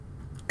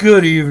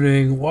Good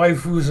evening,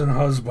 waifus and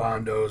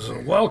husbandos,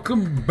 and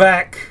welcome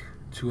back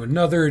to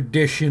another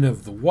edition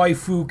of the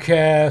Waifu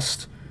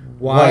Cast.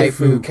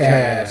 Waifu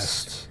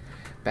Cast.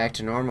 Back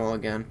to normal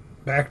again.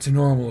 Back to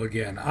normal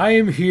again. I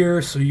am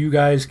here so you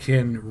guys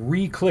can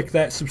re-click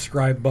that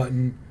subscribe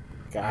button.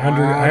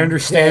 I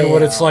understand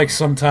what it's like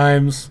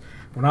sometimes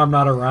when I'm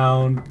not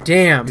around.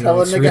 Damn.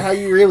 Tell a nigga how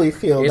you really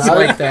feel. It's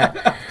like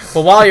that.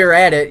 But while you're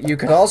at it, you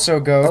could also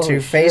go to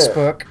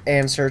Facebook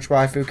and search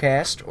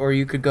WaifuCast, or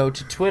you could go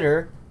to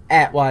Twitter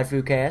at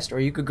WaifuCast,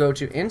 or you could go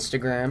to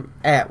Instagram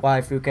at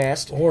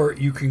WaifuCast. Or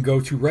you can go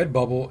to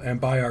Redbubble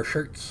and buy our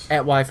shirts.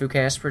 At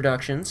WaifuCast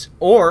Productions.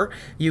 Or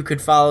you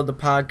could follow the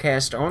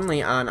podcast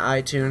only on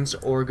iTunes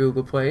or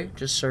Google Play.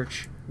 Just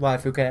search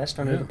WaifuCast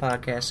under the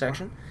podcast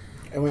section.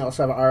 And we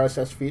also have an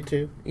RSS feed,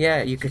 too.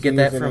 Yeah, you could get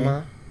that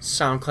from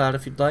SoundCloud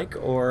if you'd like,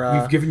 or...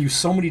 We've given you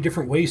so many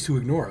different ways to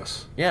ignore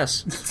us.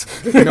 Yes.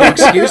 No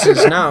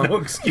excuses now. No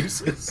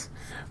excuses.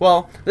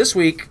 Well, this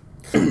week,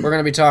 we're going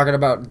to be talking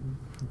about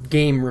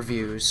game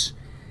reviews.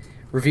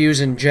 Reviews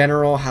in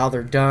general, how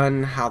they're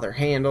done, how they're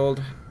handled,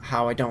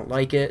 how I don't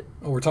like it.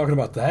 Oh, we're talking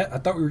about that? I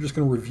thought we were just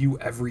going to review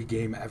every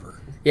game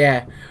ever.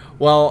 Yeah.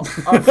 Well,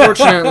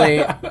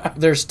 unfortunately,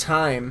 there's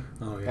time.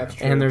 Oh, yeah. That's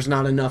true. And there's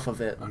not enough of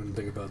it. I didn't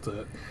think about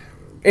that. You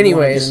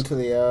Anyways. want to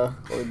get into the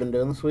what we've been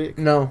doing this week?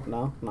 No.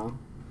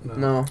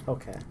 No?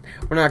 Okay.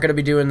 We're not going to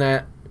be doing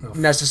that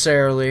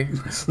necessarily.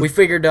 We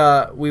figured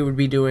we would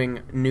be doing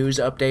news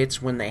updates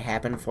when they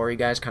happen for you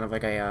guys, kind of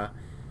like a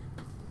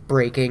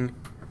breaking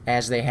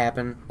as they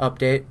happen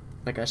update,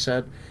 like I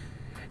said.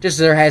 Just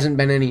there hasn't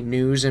been any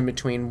news in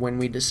between when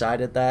we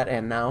decided that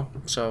and now,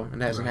 so it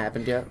hasn't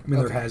happened yet. I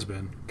mean, there has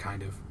been,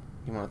 kind of.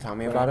 You want to tell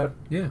me about it?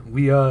 Yeah,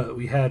 we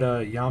had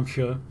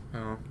Yamcha,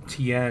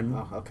 TN,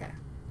 Oh, okay.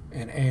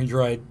 and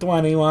Android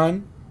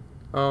 21.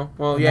 Oh,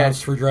 well,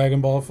 Announced for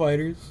Dragon Ball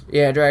Fighters.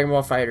 Yeah, Dragon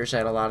Ball Fighters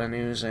had a lot of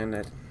news,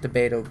 and the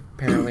beta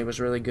apparently was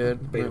really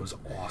good. Beta was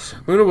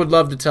awesome. Luna would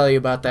love to tell you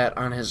about that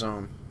on his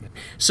own.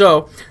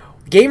 So,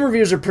 game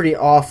reviews are pretty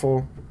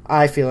awful,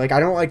 I feel like. I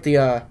don't like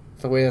the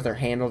way that they're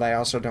handled. I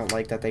also don't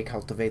like that they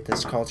cultivate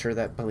this culture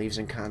that believes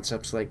in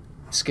concepts like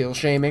skill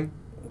shaming.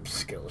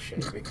 Skill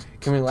shaming.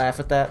 Can we laugh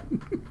at that?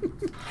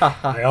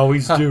 I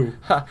always do.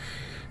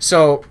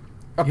 So,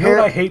 You know what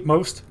I hate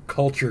most?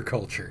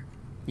 Culture.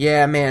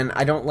 Yeah, man,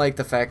 I don't like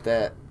the fact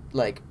that,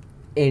 like,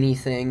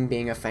 anything,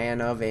 being a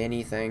fan of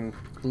anything,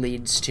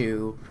 leads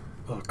to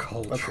A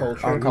culture.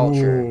 our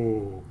culture.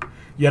 Ooh.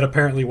 Yet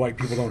apparently white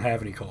people don't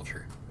have any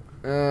culture.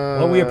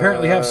 Well, we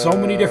apparently have so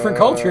many different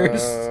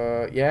cultures.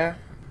 Yeah.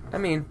 I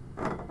mean,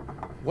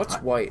 what's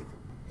white?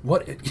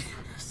 What?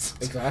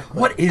 Exactly.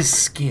 What is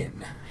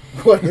skin?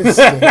 What is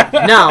it?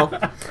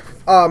 Now,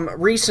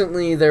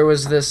 recently there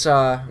was this,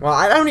 well,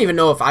 I don't even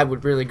know if I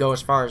would really go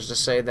as far as to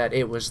say that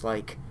it was,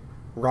 like,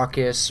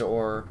 ruckus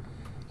or,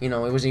 it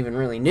was even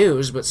really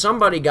news, but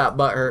somebody got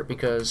butthurt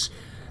because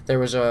there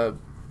was a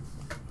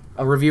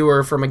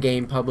reviewer from a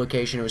game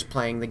publication who was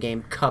playing the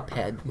game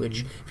Cuphead,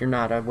 which, if you're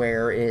not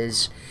aware,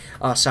 is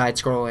a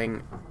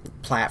side-scrolling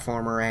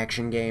platformer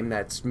action game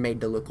that's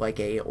made to look like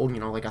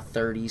like a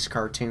 30s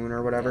cartoon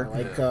or whatever. Yeah,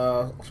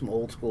 like some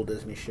old school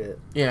Disney shit.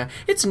 Yeah,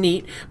 it's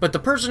neat, but the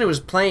person who was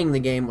playing the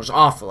game was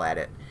awful at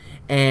it.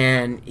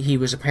 And he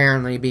was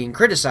apparently being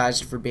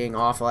criticized for being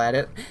awful at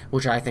it,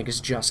 which I think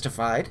is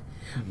justified.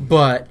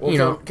 But,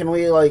 Can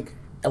we,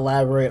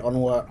 elaborate on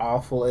what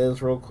awful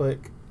is real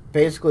quick?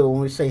 Basically, when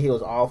we say he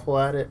was awful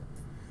at it,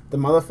 the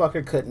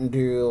motherfucker couldn't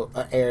do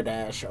an air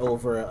dash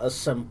over a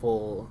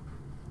simple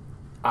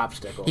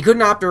obstacle. he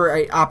couldn't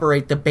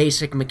operate the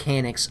basic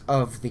mechanics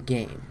of the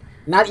game.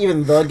 Not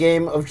even the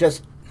game, of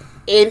just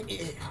any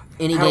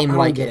game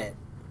like get it.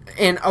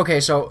 And, okay,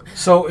 so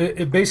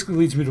it basically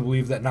leads me to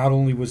believe that not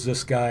only was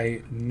this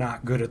guy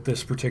not good at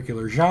this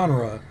particular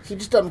genre, He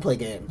just doesn't play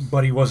games.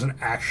 but he wasn't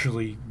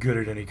actually good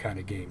at any kind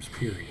of games,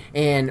 period.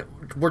 And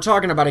we're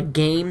talking about a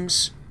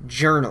games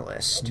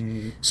journalist.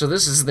 So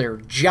this is their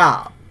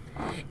job.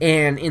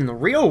 And in the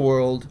real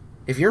world,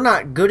 if you're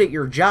not good at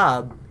your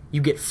job, you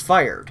get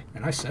fired.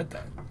 And I said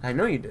that. I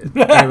know you did. And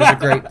it was a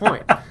great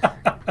point.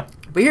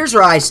 But here's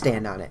where I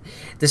stand on it.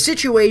 The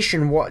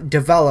situation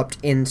developed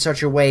in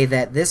such a way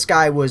that this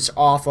guy was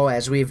awful,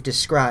 as we've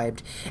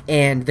described,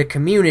 and the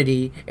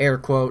community, air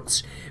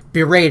quotes,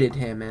 berated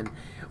him and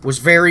was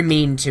very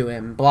mean to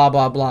him, blah,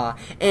 blah, blah.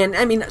 And,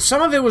 I mean,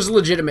 some of it was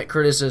legitimate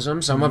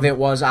criticism. Some of it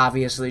was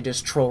obviously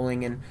just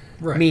trolling and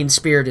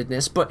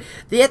mean-spiritedness. But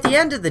at the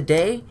end of the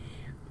day,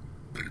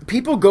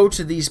 people go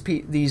to these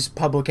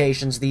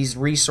publications, these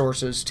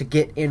resources, to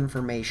get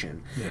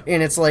information. Yeah.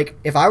 And it's like,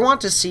 if I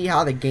want to see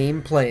how the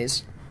game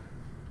plays,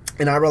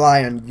 and I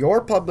rely on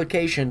your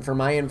publication for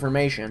my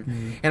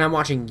information, and I'm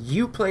watching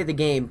you play the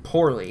game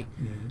poorly,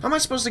 how am I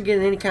supposed to get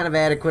any kind of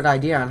adequate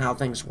idea on how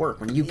things work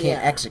when you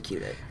can't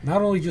execute it?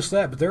 Not only just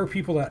that, but there are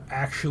people that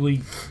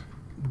actually,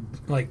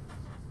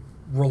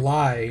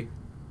 rely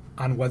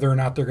on whether or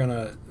not they're going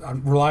to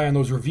rely on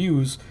those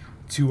reviews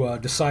to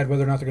decide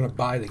whether or not they're going to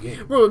buy the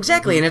game. Well,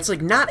 exactly, and it's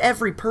like not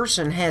every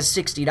person has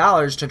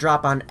 $60 to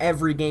drop on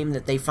every game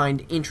that they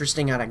find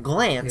interesting at a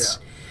glance.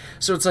 Yeah.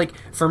 So it's like,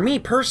 for me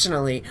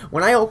personally,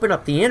 when I open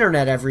up the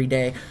internet every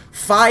day,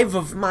 5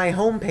 of my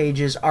home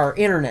pages are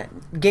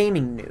internet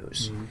gaming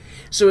news. Mm-hmm.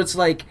 So it's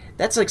like,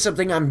 that's like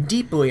something I'm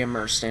deeply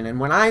immersed in. And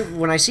when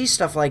I see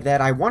stuff like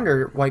that, I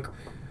wonder, like,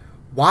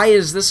 why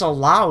is this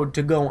allowed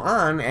to go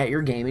on at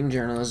your gaming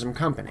journalism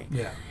company?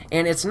 Yeah.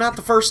 And it's not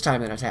the first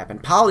time that it's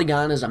happened.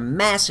 Polygon is a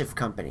massive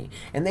company,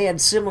 and they had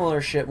similar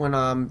shit when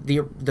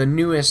the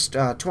newest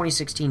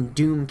 2016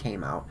 Doom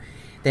came out.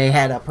 They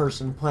had a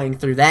person playing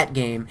through that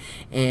game,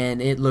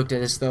 and it looked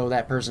as though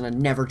that person had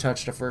never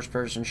touched a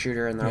first-person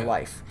shooter in their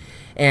life.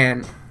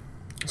 And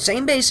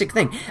same basic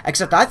thing,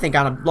 except I think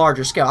on a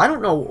larger scale. I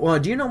don't know.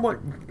 Do you know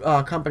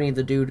what company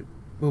the dude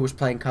who was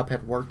playing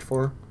Cuphead worked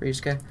for,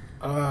 Ryusuke?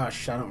 I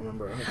don't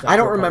remember. I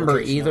don't remember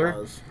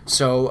either.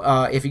 So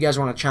if you guys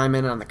want to chime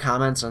in on the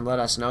comments and let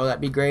us know,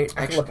 that'd be great.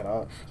 I can look it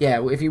up.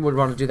 Yeah, if you would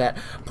want to do that.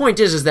 Point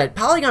is that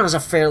Polygon is a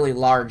fairly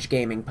large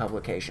gaming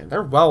publication.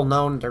 They're well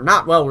known. They're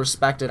not well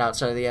respected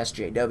outside of the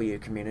SJW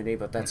community,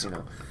 but that's,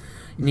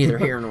 neither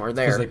here nor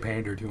there. Because they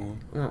pander to them.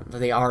 Well,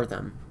 they are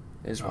them,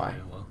 is why.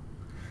 Yeah, well.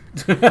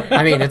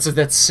 I mean,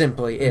 that's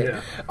simply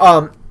it.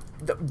 Yeah.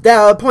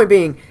 The point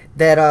being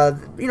that, a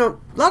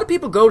lot of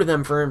people go to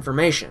them for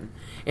information.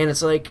 And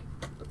it's like,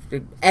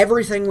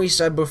 everything we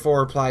said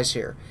before applies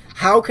here.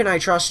 How can I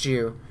trust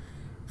you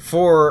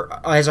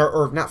as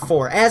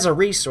a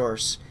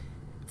resource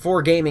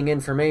for gaming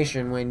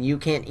information when you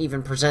can't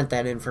even present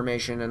that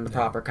information in the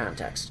proper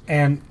context?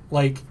 And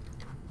like,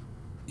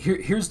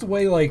 here's the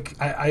way. Like,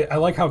 I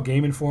like how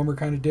Game Informer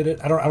kind of did it.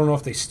 I don't know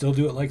if they still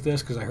do it like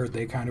this, because I heard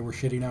they kind of were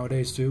shitty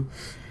nowadays too.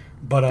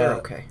 But they're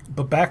okay.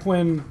 But back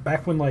when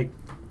like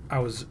I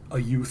was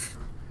a youth,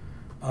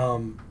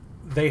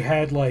 they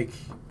had like.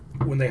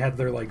 When they had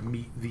their like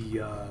meet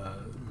the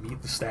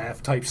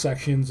staff type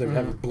sections, they would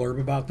have a blurb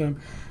about them.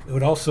 It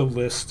would also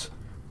list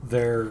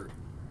their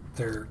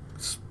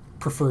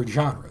preferred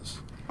genres,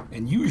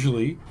 and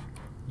usually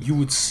you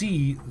would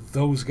see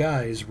those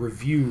guys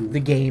review the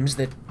games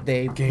that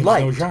they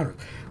like those genres.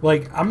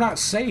 Like, I'm not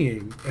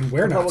saying, and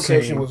we're not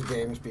saying, publication was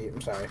GamesBeat.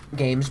 I'm sorry,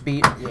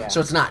 GamesBeat. Yeah.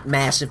 So it's not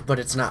massive, but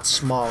it's not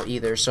small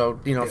either. So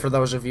for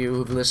those of you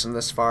who've listened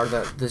this far,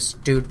 this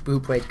dude who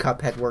played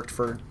Cuphead worked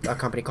for a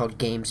company called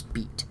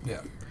GamesBeat.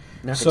 Yeah.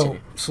 Now so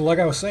like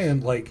I was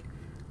saying, like,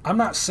 I'm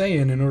not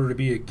saying in order to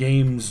be a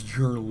games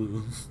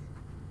journalist.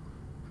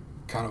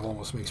 Kind of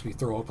almost makes me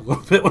throw up a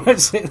little bit when I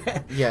say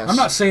that. Yes. I'm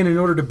not saying in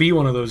order to be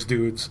one of those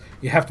dudes,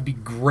 you have to be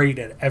great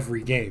at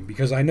every game,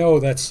 because I know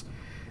it's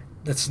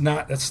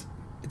not that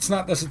it's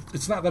not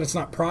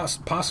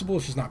possible.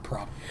 It's just not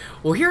probable.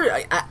 Well,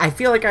 here I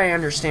feel like I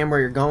understand where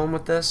you're going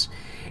with this,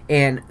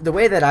 and the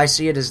way that I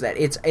see it is that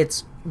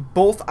it's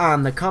both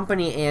on the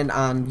company and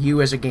on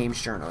you as a games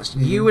journalist.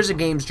 Mm-hmm. You as a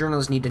games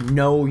journalist need to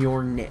know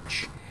your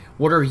niche.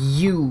 What are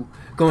you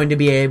going to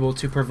be able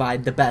to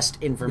provide the best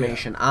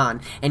information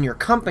on? And your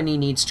company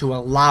needs to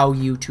allow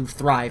you to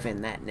thrive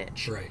in that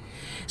niche. Right.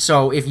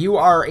 So if you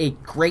are a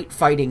great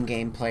fighting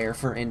game player,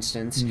 for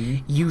instance,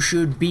 you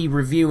should be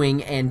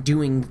reviewing and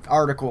doing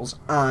articles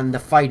on the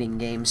fighting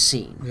game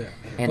scene. Yeah.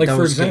 And like, those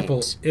for example,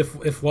 games.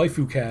 if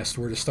WaifuCast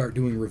were to start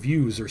doing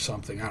reviews or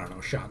something, I don't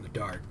know, shot in the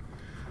dark,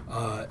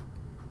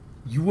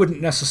 you wouldn't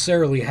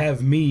necessarily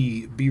have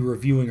me be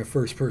reviewing a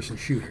first-person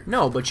shooter.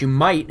 No, but you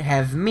might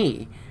have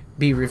me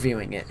be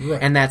reviewing it. Right.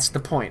 And that's the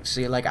point.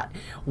 See, like,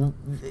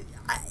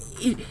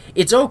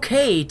 it's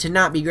okay to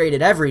not be great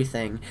at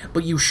everything,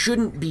 but you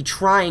shouldn't be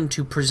trying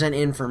to present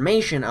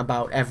information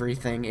about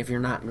everything if you're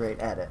not great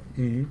at it.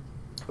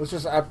 Mm-hmm. It's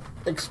just, I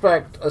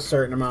expect a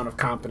certain amount of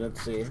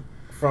competency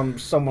from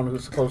someone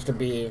who's supposed to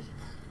be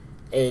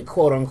a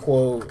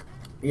quote-unquote,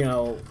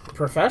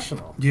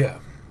 professional. Yeah.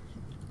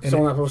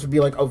 Someone that's supposed to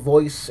be like a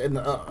voice in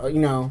the,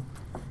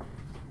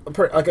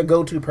 like a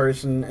go-to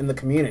person in the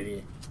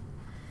community.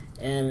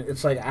 And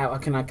it's like, how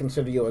can I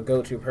consider you a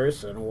go-to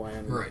person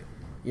when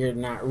you're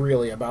not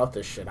really about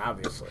this shit,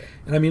 obviously?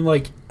 And I mean,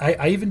 like,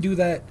 I even do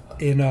that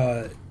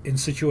in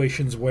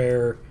situations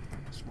where,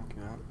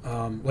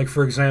 like,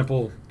 for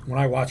example, when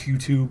I watch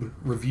YouTube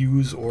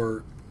reviews,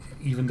 or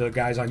even the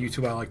guys on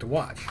YouTube I like to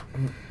watch.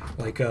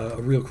 Like,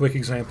 a real quick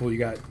example, you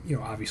got,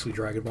 obviously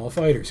Dragon Ball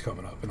FighterZ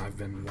coming up, and I've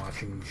been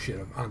watching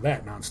shit on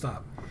that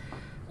nonstop.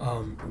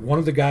 One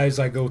of the guys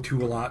I go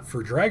to a lot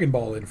for Dragon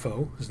Ball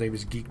info, his name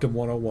is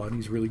Geekdom101.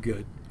 He's really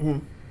good.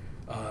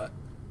 I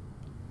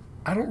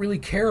don't really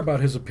care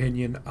about his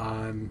opinion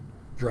on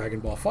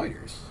Dragon Ball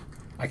FighterZ.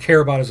 I care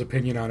about his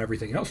opinion on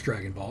everything else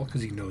Dragon Ball,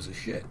 because he knows his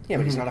shit. Yeah,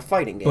 but he's not a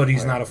fighting game player. player.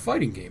 He's not a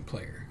fighting game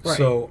player. Right.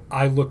 So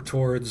I look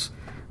towards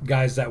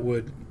guys that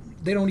would...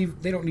 They don't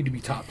need to be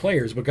top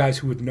players, but guys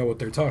who would know what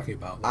they're talking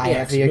about. Like I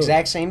have the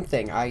exact same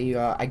thing.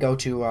 I go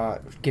to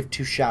give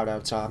 2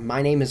 shout-outs.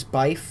 My name is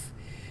Bife,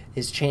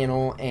 his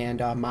channel, and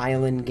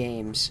Myelin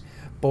Games.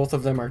 Both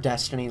of them are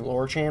Destiny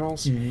lore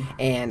channels,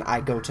 and I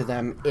go to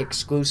them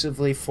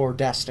exclusively for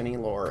Destiny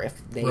lore. If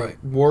they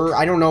were,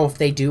 I don't know if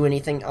they do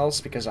anything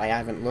else because I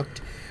haven't looked,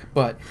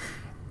 but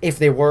if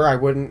they were, I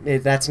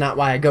wouldn't. That's not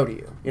why I go to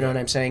you. You know what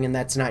I'm saying? And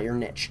that's not your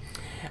niche.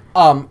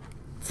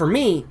 For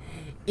me,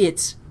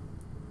 it's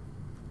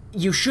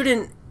you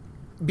shouldn't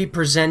be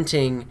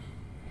presenting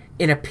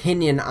an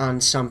opinion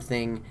on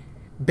something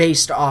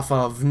based off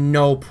of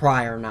no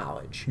prior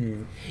knowledge.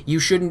 You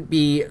shouldn't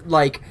be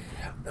like...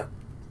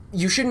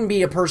 You shouldn't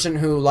be a person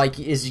who like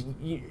is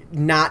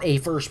not a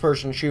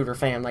first-person shooter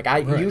fan. Like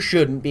you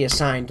shouldn't be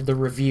assigned the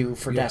review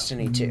for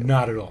Destiny 2.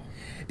 Not at all.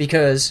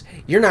 Because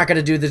you're not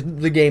going to do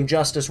the game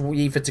justice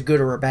if it's a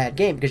good or a bad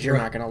game, because you're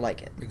not going to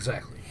like it.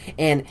 Exactly.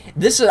 And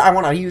I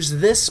want to use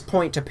this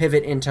point to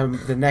pivot into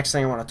the next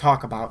thing I want to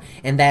talk about,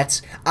 and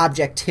that's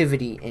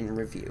objectivity in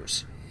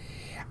reviews.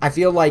 I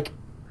feel like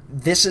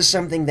this is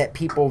something that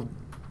people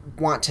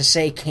want to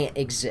say can't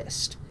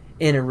exist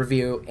in a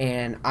review,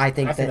 and I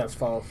think that's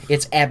false.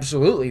 It's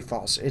absolutely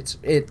false.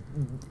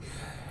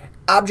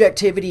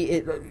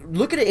 Objectivity.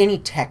 Look at any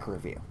tech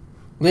review,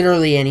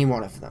 literally any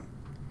one of them.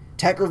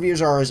 Tech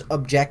reviews are as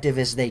objective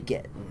as they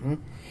get.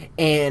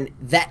 And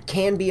that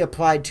can be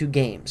applied to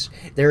games.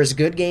 There is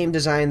good game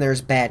design,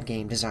 there's bad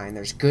game design.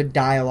 There's good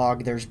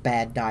dialogue, there's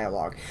bad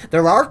dialogue.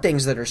 There are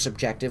things that are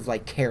subjective,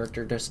 like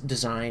character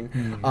design,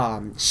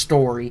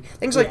 story,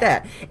 things like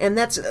that. And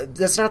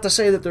that's not to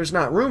say that there's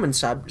not room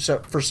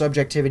for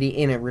subjectivity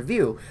in a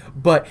review,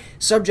 but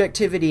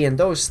subjectivity in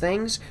those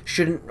things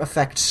shouldn't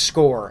affect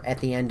score at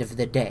the end of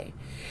the day.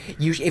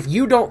 If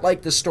you don't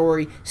like the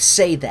story,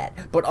 say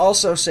that, but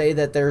also say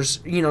that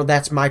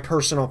that's my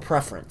personal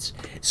preference.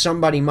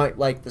 Somebody might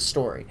like the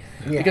story,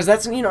 because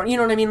that's you know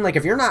what I mean. Like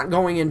if you're not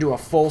going into a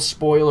full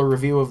spoiler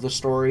review of the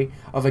story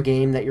of a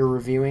game that you're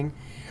reviewing,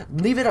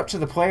 leave it up to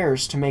the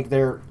players to make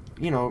their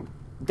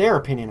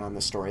opinion on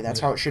the story.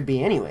 That's how it should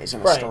be, anyways,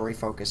 in a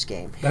story-focused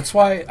game. That's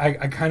why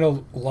I kind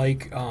of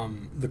like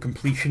the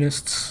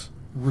completionist's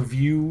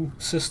review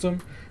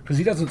system, because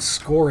he doesn't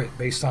score it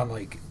based on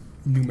like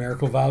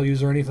numerical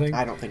values or anything.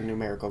 I don't think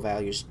numerical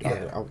values are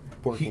a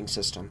working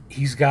system.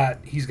 He's got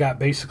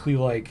basically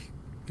like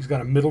he's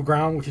got a middle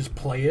ground, which is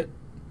play it,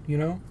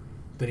 Then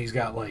he's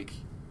got like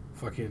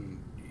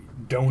fucking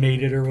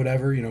donate it or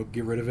whatever,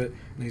 get rid of it.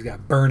 And he's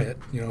got burn it,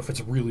 if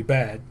it's really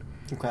bad.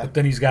 Okay. But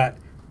then he's got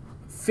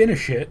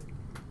finish it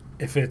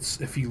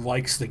if he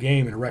likes the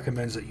game and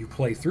recommends that you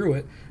play through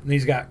it. And then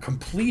he's got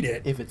complete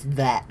it if it's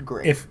that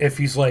great. If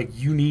he's like,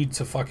 you need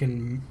to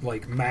fucking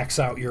like max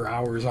out your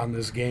hours on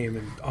this game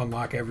and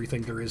unlock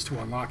everything there is to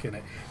unlock in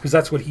it, because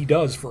that's what he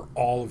does for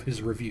all of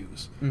his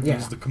reviews.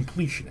 He's the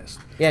completionist.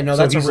 Yeah, no,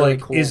 that's he's really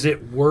like, cool. Is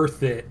it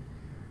worth it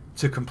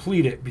to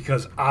complete it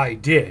because I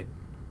did?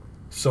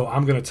 So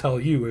I'm going to tell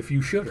you if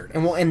you should or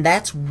not. And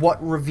that's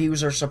what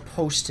reviews are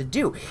supposed to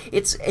do.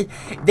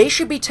 They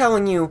should be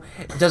telling you,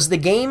 does the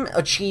game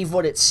achieve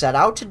what it set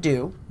out to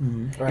do?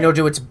 Right.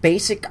 Do its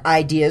basic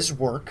ideas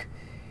work?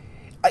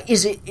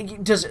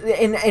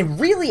 And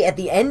really at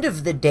the end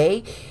of the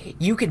day,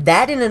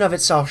 that in and of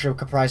itself should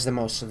comprise the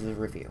most of the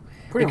review.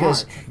 Pretty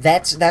because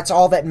much. That's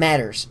all that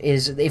matters,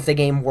 is if the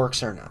game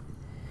works or not.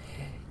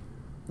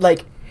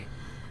 Like,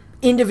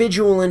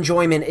 individual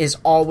enjoyment is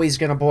always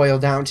going to boil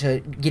down to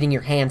getting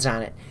your hands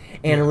on it.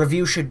 And a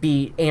review should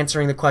be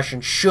answering the question,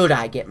 should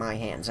I get my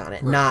hands on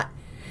it? Right.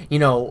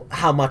 Not,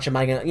 how much am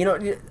I going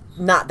to,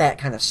 not that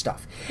kind of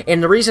stuff.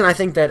 And the reason I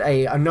think that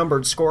a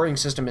numbered scoring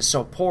system is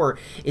so poor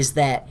is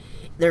that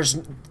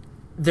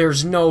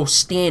there's no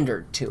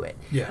standard to it.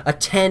 Yeah. A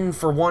 10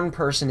 for one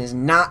person is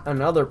not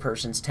another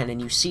person's 10, and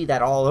you see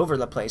that all over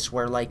the place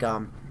where, like, I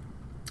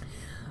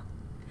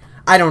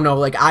don't know,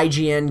 like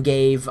IGN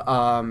gave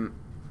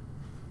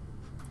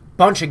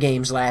bunch of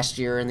games last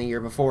year and the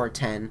year before a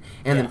 10,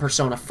 and then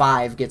Persona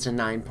 5 gets a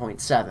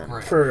 9.7.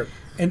 Right. For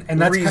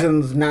and that's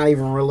reasons not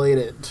even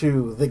related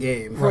to the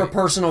game. For a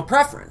personal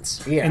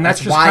preference. Yeah. And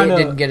that's why it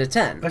didn't get a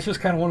 10. That's just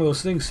kind of one of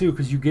those things, too,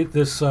 because you get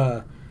this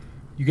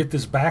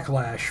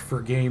backlash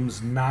for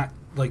games not...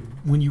 Like,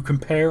 when you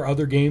compare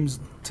other games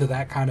to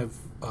that kind of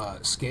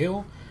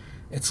scale,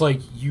 it's like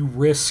you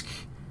risk...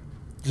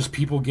 just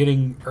people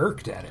getting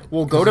irked at it.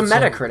 Well, go to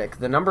Metacritic.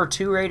 The number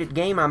 2 rated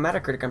game on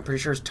Metacritic, I'm pretty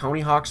sure, is Tony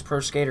Hawk's Pro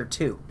Skater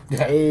 2.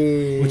 Yeah,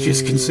 which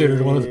is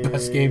considered one of the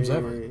best games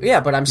ever. Yeah,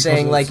 but I'm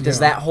saying, like, does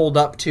that hold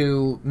up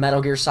to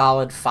Metal Gear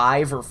Solid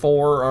 5 or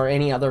 4 or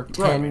any other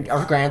 10,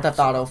 or Grand Theft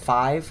Auto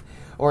 5?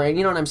 Or,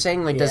 you know what I'm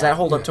saying? Like, does that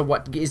hold up to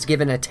what is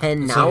given a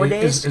 10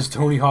 nowadays? Is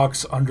Tony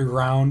Hawk's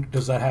Underground,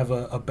 does that have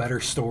a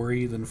better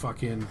story than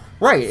fucking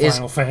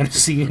Final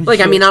Fantasy? And like,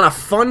 shit? I mean, on a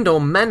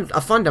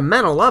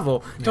fundamental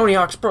level, Tony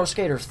Hawk's Pro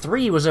Skater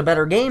 3 was a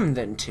better game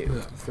than 2.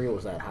 Yeah. 3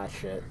 was that hot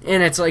shit.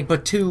 And it's like,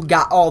 but 2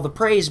 got all the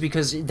praise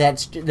because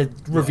the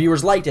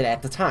reviewers liked it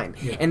at the time.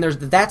 Yeah. And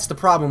that's the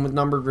problem with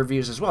numbered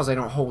reviews as well, is they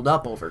don't hold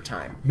up over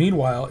time.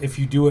 Meanwhile, if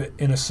you do it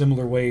in a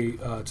similar way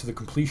to the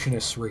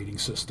completionist rating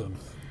system,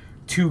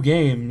 2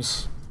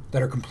 games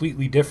that are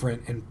completely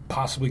different and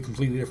possibly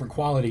completely different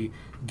quality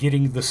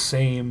getting the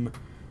same,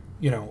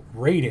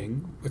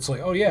 rating, it's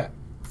like, oh yeah,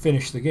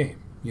 finish the game,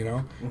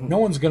 Mm-hmm. No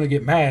one's going to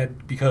get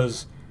mad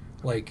because,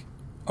 like,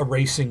 a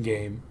racing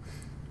game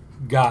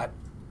got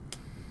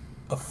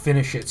a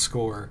finish it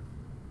score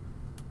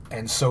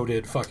and so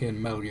did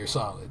fucking Metal Gear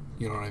Solid.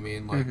 You know what I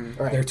mean? Like,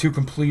 mm-hmm. They're 2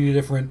 completely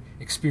different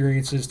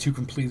experiences, 2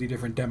 completely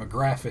different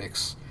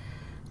demographics.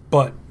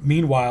 But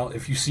meanwhile,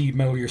 if you see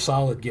Metal Gear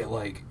Solid get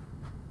like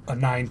a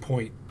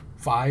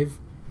 9.5,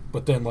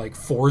 but then like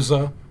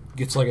Forza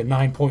gets like a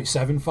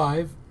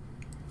 9.75,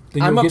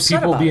 then I'm you'll get upset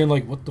people about being it.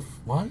 like, "What the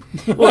what?"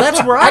 Well,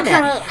 that's where I'm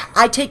at.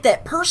 I take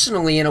that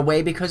personally in a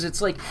way because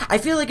it's like I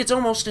feel like it's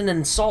almost an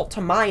insult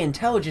to my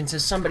intelligence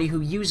as somebody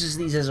who uses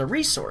these as a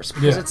resource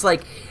because it's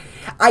like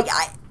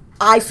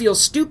I feel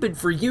stupid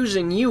for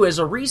using you as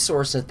a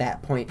resource at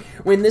that point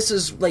when this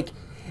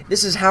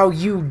is how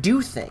you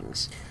do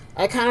things.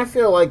 I kind of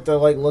feel like they're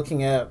like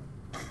looking at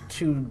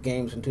two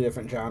games in two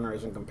different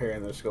genres and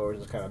comparing their scores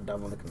is kind of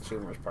dumb on the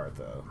consumer's part,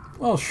 though.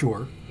 Well,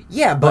 sure.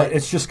 Yeah, But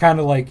it's just kind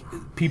of like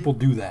people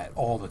do that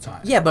all the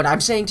time. Yeah, but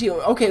I'm saying to you,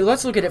 okay,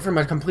 let's look at it from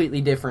a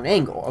completely different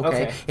angle,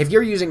 okay? If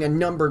you're using a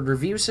numbered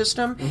review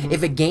system,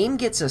 if a game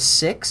gets a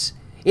 6,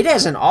 it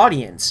has an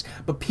audience,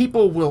 but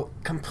people will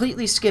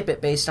completely skip it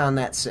based on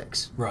that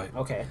 6. Right.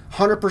 Okay.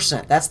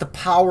 100%. That's the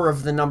power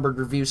of the numbered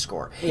review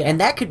score. Yeah. And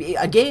that could be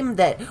a game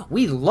that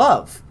we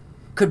love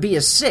could be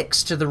a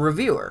 6 to the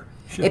reviewer.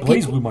 Shit,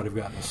 BlazBlue might have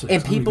gotten a 6.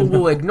 And people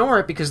will ignore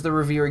it because the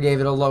reviewer gave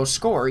it a low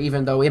score,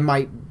 even though it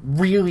might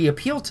really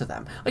appeal to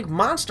them. Like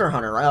Monster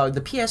Hunter,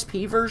 the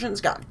PSP version's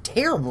got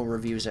terrible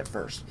reviews at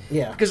first.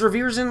 Yeah. Because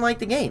reviewers didn't like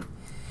the game.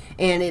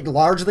 And it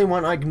largely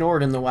went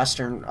ignored in the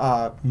Western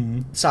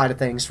side of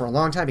things for a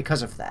long time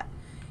because of that.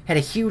 Had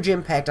a huge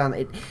impact on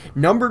it.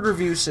 Numbered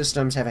review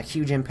systems have a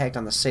huge impact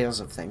on the sales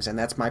of things, and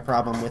that's my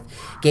problem with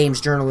games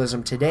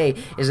journalism today,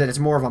 is that it's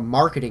more of a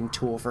marketing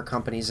tool for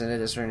companies than it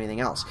is for anything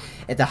else.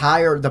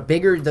 The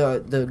bigger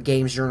the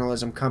games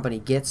journalism company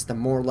gets, the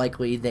more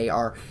likely they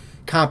are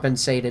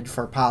compensated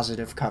for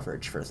positive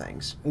coverage for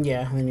things.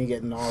 Yeah, and then you're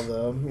getting all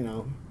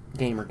the,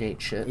 Gamergate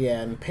shit.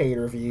 yeah, and paid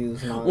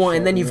reviews and all that Well, shit,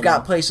 and then you've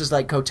got places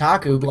like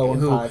Kotaku Blowing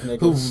five who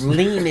niggas.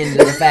 lean into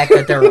the fact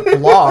that they're a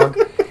blog.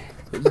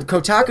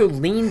 Kotaku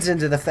leans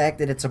into the fact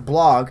that it's a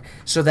blog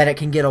so that it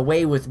can get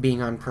away with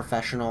being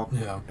unprofessional.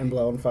 Yeah. and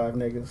blowing 5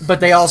 niggas. But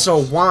they also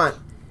want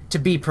to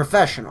be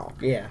professional.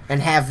 Yeah.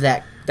 And have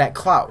that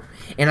clout.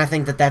 And I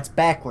think that that's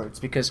backwards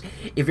because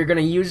if you're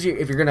going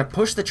to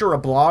push that you're a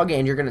blog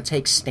and you're going to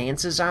take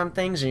stances on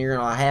things and you're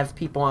going to have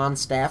people on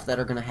staff that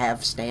are going to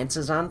have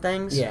stances on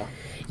things, Yeah.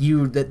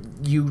 you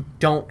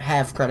don't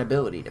have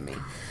credibility to me.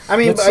 I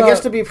mean, It's, I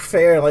guess to be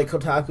fair, like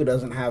Kotaku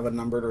doesn't have a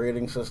numbered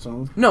rating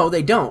system. No,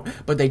 they don't,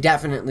 but they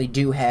definitely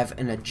do have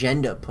an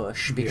agenda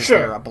push because Sure.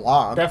 they're a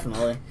blog.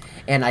 Definitely.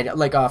 And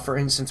for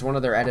instance, one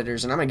of their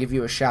editors, and I'm going to give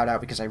you a shout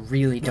out because I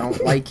really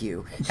don't like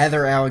you,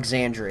 Heather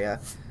Alexandria.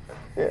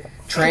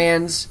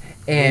 Trans,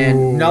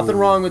 and nothing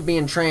wrong with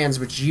being trans,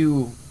 but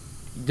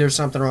there's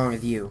something wrong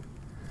with you.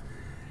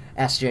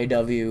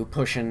 SJW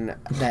pushing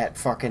that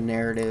fucking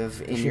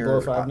narrative in She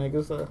your... blow 5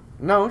 niggas, though?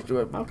 No,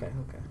 Okay.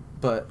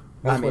 but...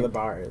 That's I mean, where the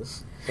bar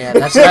is. yeah,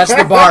 that's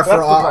the bar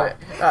for all...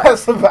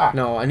 That's the bar.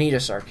 No, Anita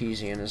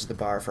Sarkeesian is the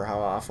bar for how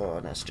awful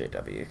an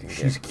SJW can get.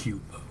 She's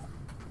cute,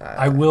 though.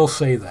 I will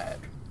say that.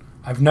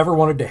 I've never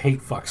wanted to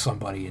hate fuck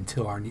somebody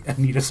until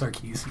Anita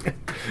Sarkeesian.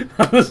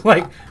 I was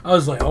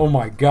like, oh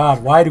my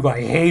god, why do I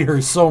hate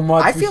her so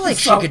much? I feel like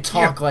She's she so could cute.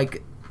 talk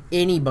like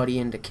anybody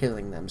into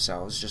killing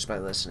themselves just by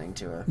listening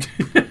to her.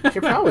 She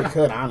probably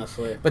could,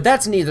 honestly. But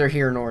that's neither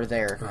here nor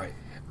there. Right.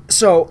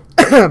 So,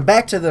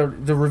 back to the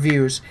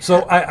reviews.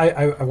 So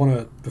I want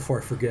to, before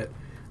I forget,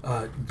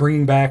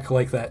 bringing back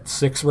like that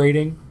 6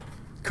 rating,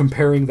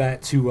 comparing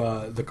that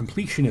to the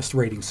completionist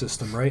rating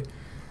system, right?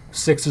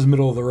 6 is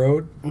middle of the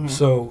road,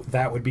 so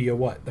that would be a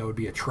what? That would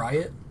be a try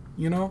it,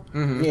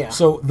 Yeah.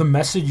 So the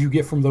message you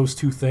get from those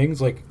two things,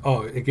 like,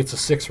 oh, it gets a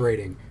 6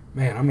 rating.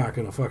 Man, I'm not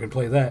going to fucking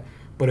play that.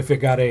 But if it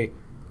got a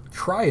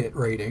try it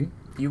rating,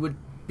 You would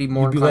be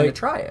more you'd be inclined like, to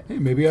try it. hey,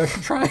 maybe I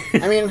should try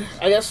it. I mean,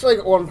 I guess,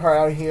 like, one part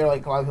out here,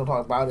 like, a lot of people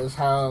talk about is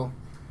how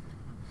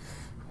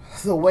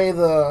the way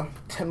the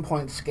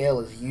 10-point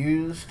scale is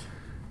used,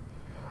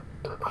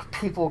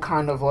 people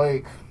kind of,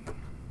 like...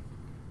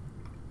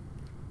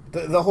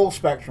 The whole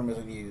spectrum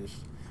isn't used.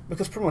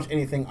 Because pretty much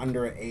anything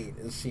under an 8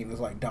 is seen as,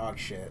 like, dog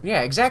shit.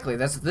 Yeah, exactly.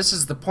 This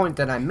is the point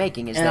that I'm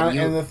making.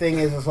 And the thing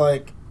is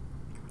like...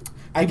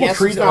 I People guess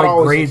treat it's it not like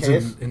always the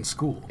grades case. in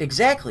school.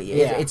 Exactly.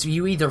 Yeah. It's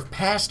you either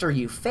passed or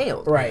you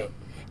failed. Right.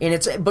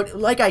 And but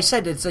like I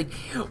said, it's like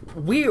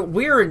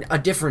we're in a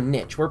different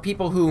niche. We're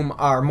people who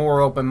are more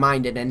open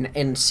minded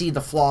and see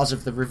the flaws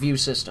of the review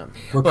system.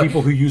 We're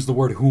people who use the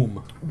word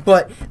whom.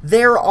 But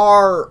there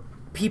are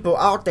people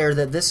out there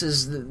that's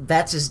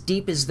as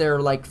deep as their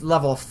like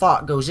level of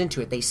thought goes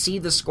into it. They see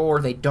the score,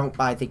 they don't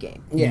buy the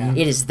game. Yeah.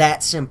 It is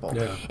that simple.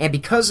 Yeah. And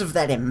because of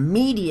that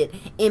immediate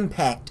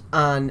impact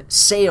on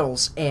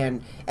sales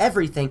and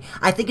everything,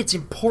 I think it's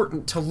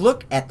important to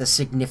look at the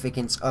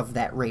significance of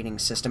that rating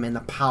system and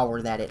the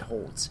power that it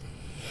holds.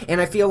 And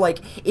I feel like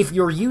if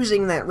you're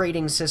using that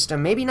rating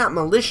system, maybe not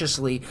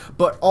maliciously,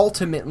 but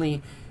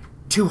ultimately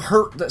to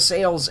hurt the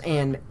sales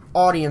and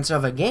audience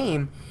of a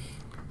game,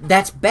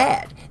 that's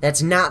bad.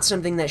 That's not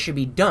something that should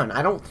be done.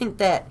 I don't think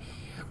that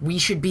we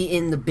should be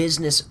in the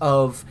business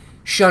of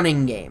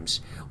shunning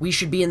games. We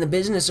should be in the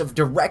business of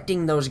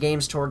directing those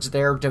games towards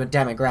their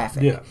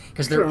demographic. Yeah.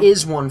 Because there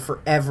is one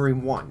for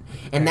everyone.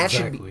 And that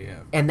Exactly, should be yeah.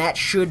 and that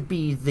should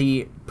be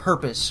the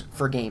purpose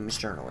for games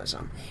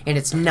journalism. And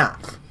it's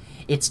not.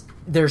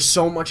 There's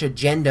so much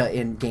agenda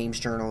in games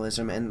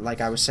journalism, and like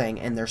I was saying,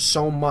 and there's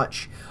so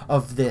much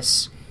of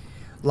this,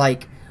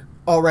 like,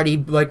 already,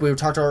 like we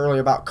talked earlier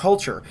about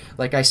culture,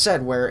 like I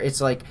said, where it's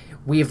like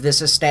we have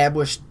this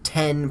established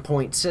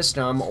 10-point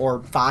system or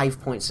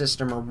 5-point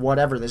system or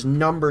whatever, this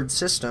numbered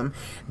system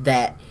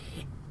that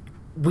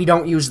we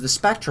don't use the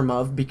spectrum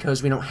of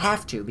because we don't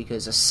have to,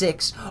 because a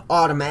 6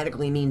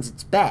 automatically means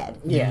it's bad.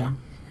 Yeah.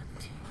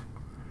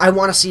 I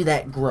want to see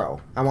that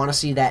grow. I want to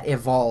see that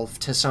evolve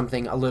to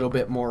something a little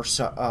bit more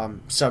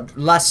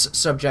less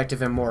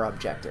subjective and more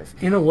objective.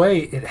 In a way,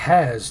 it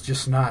has,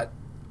 just not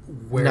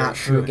where Not it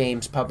through should.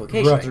 games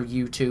publication, Right. through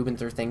YouTube and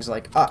through things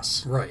like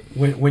us. Right.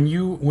 When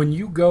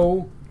you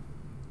go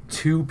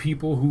to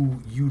people who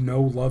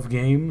love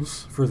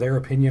games for their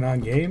opinion on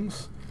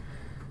games,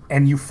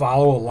 and you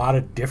follow a lot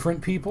of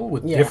different people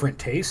with different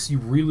tastes, you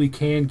really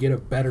can get a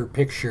better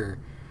picture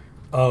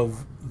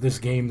of this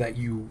game that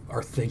you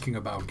are thinking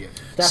about getting.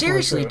 Definitely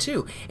Seriously,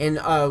 true. too.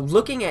 And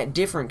looking at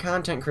different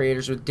content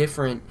creators with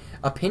different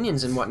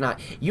opinions and whatnot,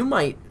 you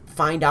might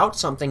find out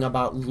something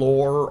about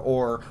lore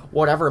or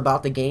whatever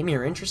about the game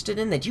you're interested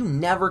in that you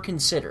never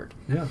considered.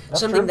 Yeah.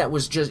 Something that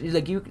was just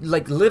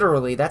like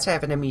literally, that's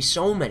happened to me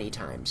so many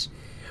times.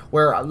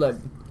 Where look,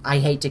 I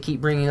hate to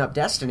keep bringing up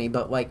Destiny,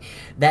 but like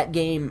that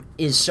game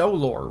is so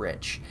lore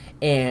rich,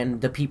 and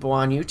the people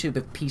on YouTube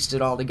have pieced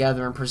it all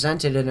together and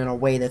presented it in a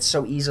way that's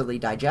so easily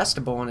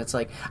digestible. And it's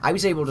like I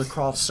was able to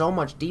crawl so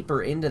much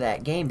deeper into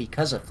that game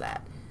because of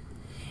that.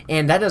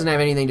 And that doesn't have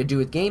anything to do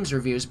with games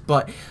reviews,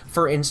 but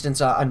for instance,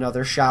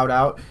 another shout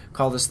out,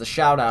 call this the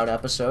shout out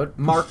episode.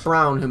 Mark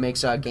Brown, who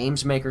makes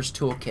Games Maker's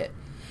Toolkit.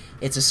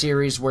 It's a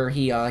series where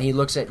he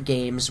looks at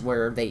games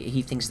where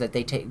he thinks that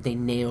they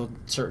nailed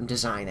certain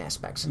design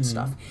aspects and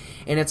stuff,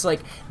 and it's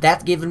like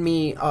that's given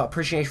me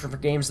appreciation for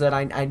games that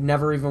I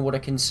never even would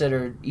have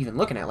considered even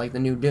looking at, like the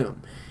new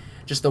Doom.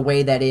 Just the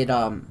way that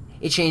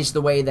it changed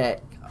the way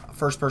that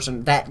first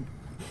person that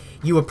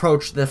you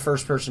approach the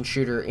first person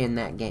shooter in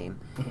that game.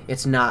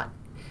 It's not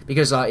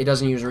because it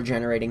doesn't use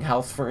regenerating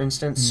health, for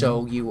instance,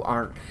 so you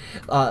aren't.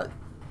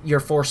 You're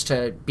forced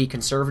to be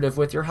conservative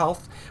with your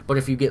health, but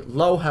if you get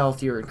low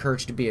health, you're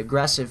encouraged to be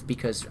aggressive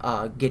because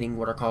getting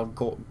what are called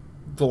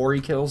glory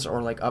kills or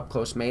like up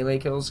close melee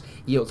kills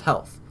yield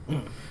health.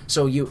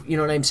 So you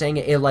know what I'm saying?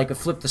 It like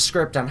flipped the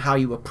script on how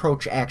you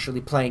approach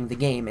actually playing the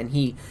game, and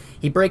he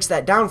breaks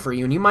that down for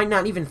you, and you might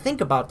not even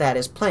think about that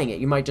as playing it.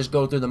 You might just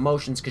go through the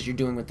motions because you're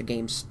doing what the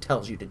game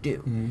tells you to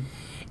do.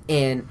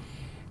 And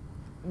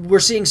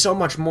we're seeing so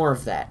much more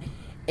of that,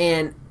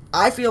 and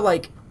I feel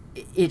like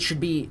it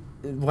should be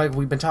like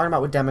we've been talking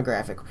about with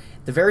demographic.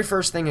 The very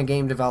first thing a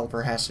game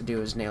developer has to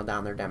do is nail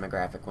down their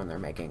demographic when they're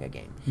making a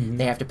game.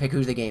 They have to pick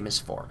who the game is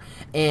for.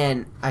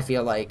 And I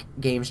feel like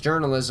games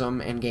journalism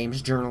and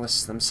games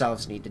journalists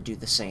themselves need to do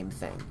the same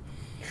thing.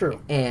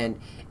 True. And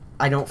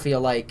I don't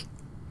feel like...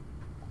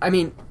 I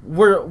mean,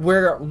 we're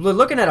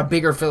looking at a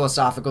bigger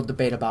philosophical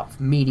debate about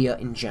media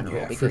in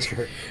general,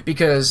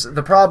 because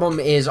the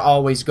problem is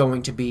always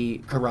going to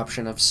be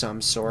corruption of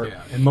some sort.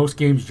 Yeah, and most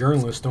games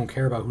journalists don't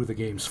care about who the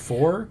game's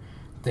for.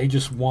 They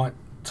just want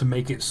to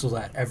make it so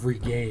that every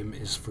game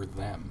is for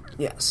them.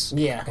 Yes.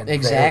 Yeah. And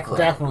Exactly.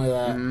 Definitely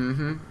that.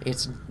 Mm-hmm.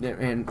 It's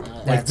and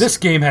Like, this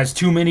game has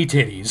too many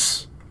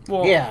titties.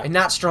 well, Yeah. and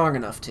not strong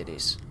enough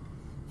titties.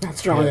 Not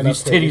strong Yeah,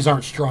 enough. these titties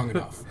aren't strong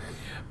enough.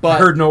 But I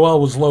heard Noelle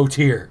was low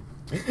tier.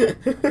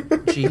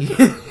 Gee.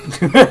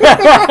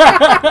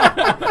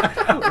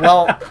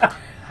 Well,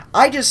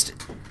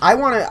 I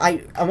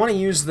want to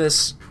use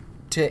this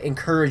to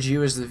encourage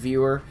you as the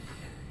viewer.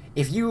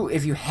 If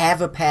you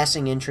have a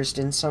passing interest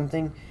in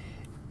something,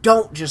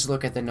 don't just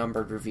look at the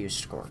numbered review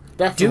score.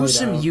 Definitely Do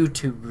some don't.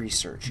 YouTube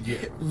research.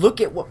 Yeah.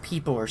 Look at what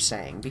people are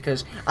saying,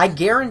 because I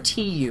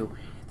guarantee you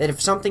that if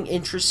something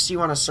interests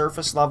you on a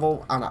surface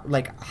level,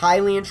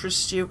 highly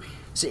interests you,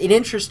 so it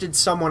interested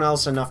someone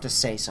else enough to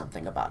say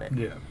something about it.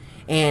 Yeah.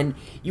 And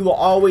you will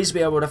always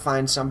be able to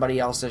find somebody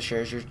else that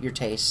shares your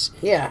tastes.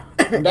 Yeah.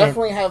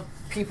 Definitely have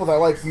people that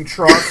like you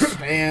trust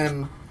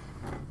and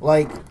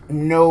like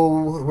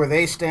know where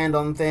they stand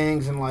on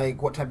things and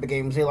like what type of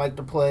games they like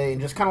to play,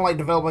 and just kind of like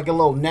develop like a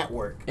little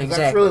network. 'Cause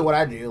Exactly. That's really what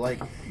I do.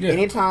 Like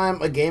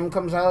anytime a game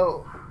comes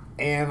out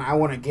and I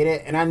want to get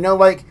it, and I know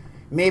like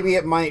maybe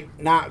it might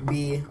not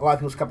be a lot of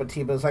people's cup of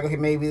tea, but it's like, okay,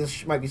 maybe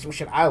this might be some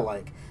shit I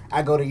like.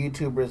 I go to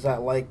YouTubers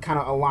that like kind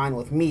of align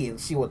with me and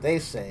see what they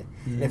say.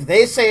 And if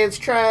they say it's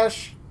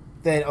trash,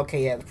 then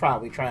okay, yeah, it's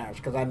probably trash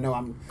because I know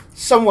I'm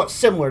somewhat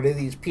similar to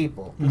these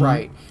people.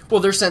 Right. Well,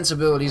 their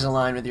sensibilities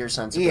align with your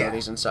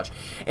sensibilities and such.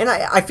 And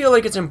I feel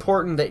like it's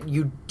important that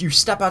you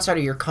step outside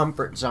of your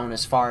comfort zone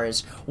as far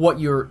as what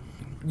you're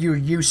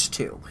used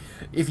to.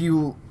 If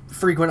you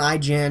frequent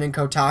IGN and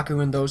Kotaku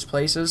and those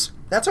places,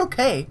 that's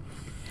okay.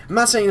 I'm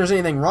not saying there's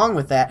anything wrong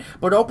with that,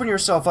 but open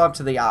yourself up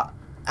to the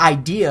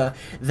idea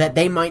that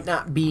they might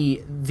not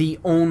be the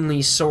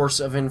only source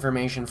of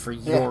information for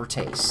your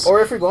tastes.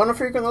 Or if you're going to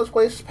frequent those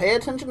places, pay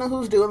attention to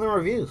who's doing the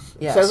reviews.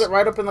 Yes. It says it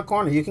right up in the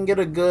corner. You can get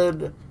a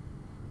good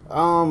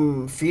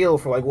feel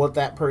for like what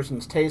that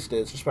person's taste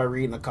is just by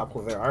reading a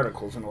couple of their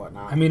articles and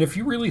whatnot. I mean, if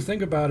you really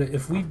think about it,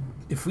 if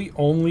we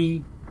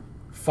only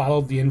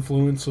followed the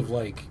influence of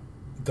like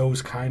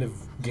those kind of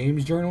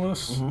games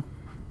journalists,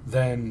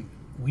 then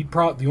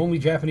the only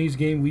Japanese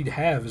game we'd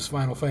have is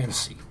Final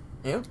Fantasy.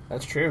 Yeah,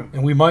 that's true.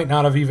 And we might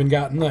not have even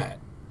gotten that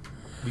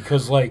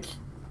because like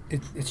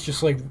it's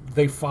just like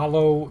they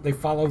follow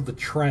the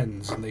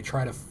trends and they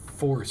try to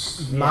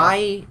force.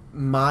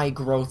 My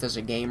growth as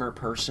a gamer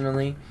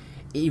personally,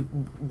 it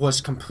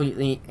was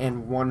completely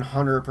and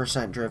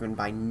 100% driven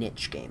by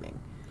niche gaming.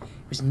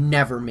 It was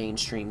never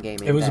mainstream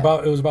gaming. It was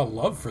about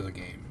love for the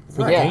game,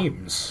 for the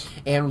games,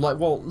 and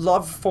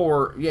love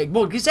for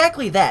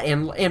exactly that,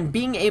 and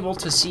being able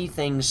to see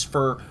things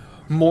for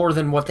more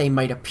than what they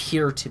might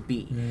appear to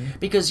be.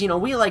 Because,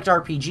 we liked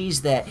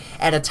RPGs that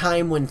at a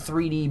time when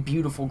 3D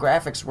beautiful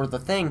graphics were the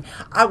thing,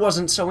 I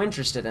wasn't so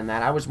interested in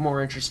that. I was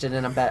more interested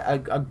in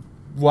a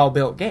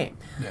well-built game.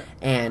 Yeah.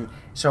 And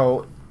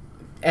so,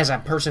 as a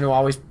person who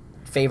always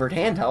favored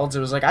handhelds, it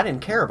was like I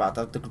didn't care about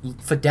the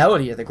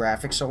fidelity of the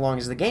graphics so long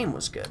as the game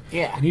was good.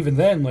 Yeah. And even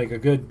then, like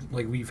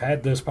we've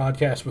had this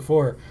podcast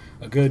before,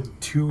 a good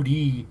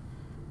 2D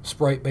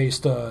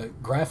sprite-based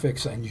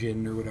graphics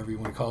engine or whatever you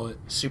want to call it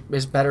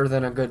Is better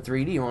than a good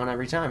 3D one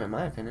every time, in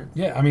my opinion.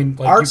 Yeah, I mean,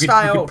 like Art you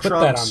style could put that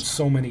on trumps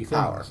so many things.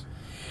 power.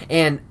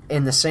 And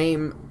in the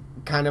same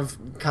kind of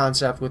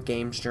concept with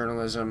games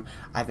journalism,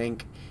 I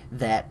think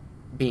that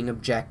being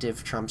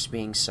objective trumps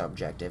being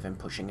subjective and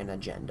pushing an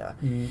agenda.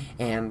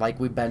 And like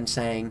we've been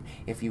saying,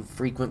 if you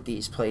frequent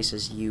these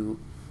places,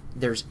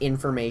 there's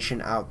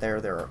information out there.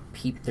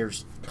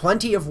 There's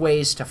plenty of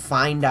ways to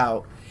find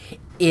out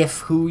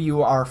if who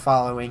you are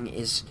following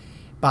is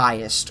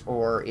biased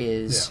or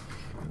is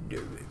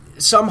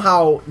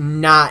somehow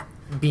not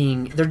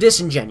being... They're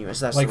disingenuous.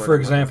 That's like, the word for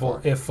I'm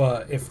looking example,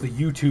 for. if the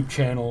YouTube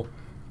channel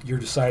you're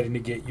deciding to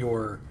get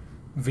your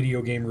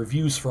video game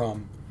reviews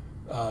from,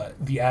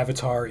 the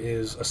avatar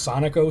is a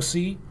Sonic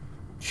OC,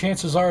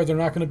 chances are they're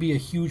not going to be a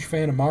huge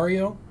fan of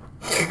Mario.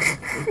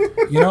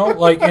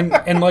 Like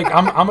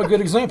I'm a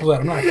good example of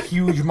that. I'm not a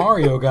huge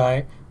Mario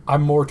guy.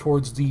 I'm more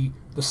towards the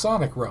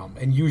Sonic realm,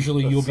 and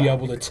usually you'll be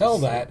able to tell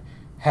that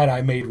had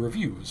I made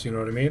reviews. You know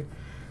what I mean?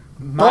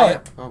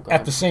 But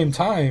at the same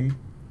time,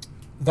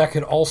 that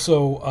could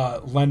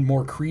also lend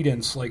more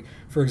credence. Like,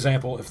 for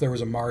example, if there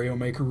was a Mario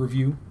Maker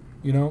review,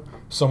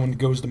 someone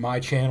goes to my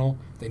channel,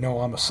 they know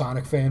I'm a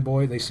Sonic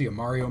fanboy, they see a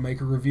Mario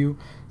Maker review,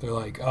 they're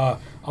like,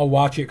 I'll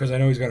watch it because I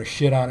know he's got a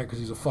shit on it because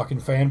he's a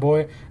fucking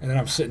fanboy, and then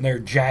I'm sitting there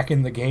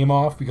jacking the game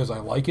off because I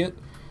like it.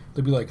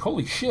 They'd be like,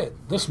 holy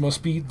shit, this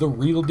must be the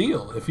real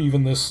deal if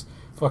even this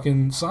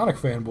fucking Sonic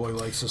fanboy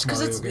likes this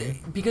Mario game.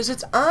 Because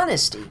it's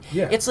honesty.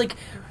 Yeah. It's like,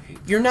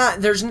 you're not,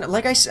 there's,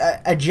 like I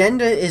said,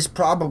 agenda is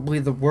probably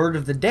the word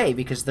of the day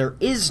because there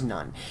is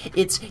none.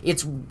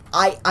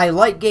 I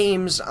like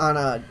games on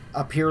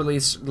a purely,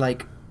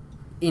 like,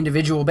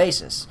 individual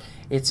basis.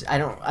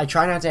 I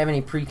try not to have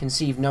any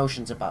preconceived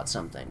notions about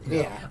something.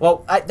 Yeah.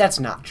 Well, that's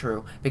not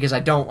true because I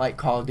don't like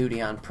Call of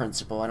Duty on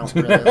principle. I don't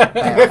really like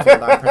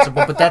Battlefield on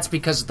principle, but that's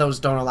because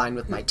those don't align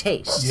with my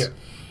tastes. Yeah.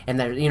 And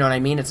you know what I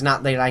mean? It's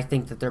not that I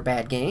think that they're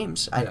bad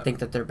games. I think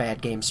that they're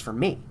bad games for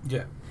me.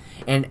 Yeah.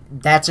 And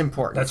that's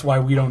important. That's why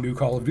we don't do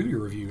Call of Duty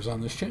reviews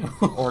on this channel.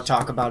 Or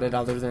talk about it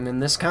other than in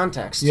this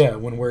context. Yeah,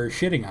 when we're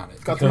shitting on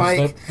it. Got the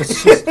mic.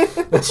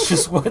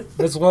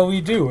 That's what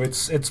we do.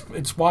 It's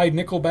why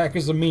Nickelback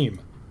is a meme.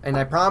 And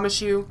I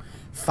promise you,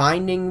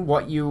 finding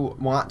what you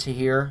want to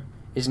hear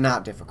is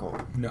not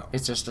difficult. No.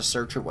 It's just a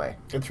search away.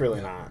 It's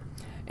really not.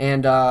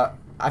 And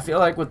I feel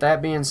like with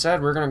that being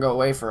said, we're going to go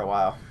away for a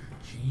while.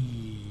 Gee.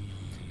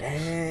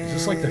 Is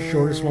this like the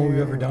shortest one we've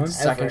ever done?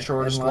 Second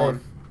shortest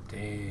one.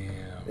 Damn.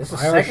 This is the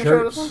Buy our second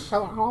shortest one? shirts. How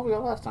long we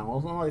got last time?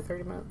 Wasn't it like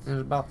 30 minutes? It was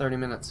about 30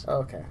 minutes. Oh,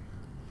 okay.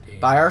 Damn.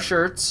 Buy our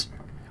shirts.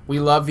 We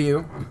love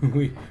you.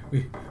 we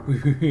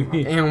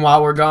And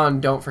while we're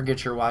gone, don't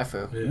forget your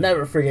waifu. yeah.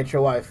 Never forget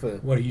your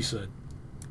waifu. What he said.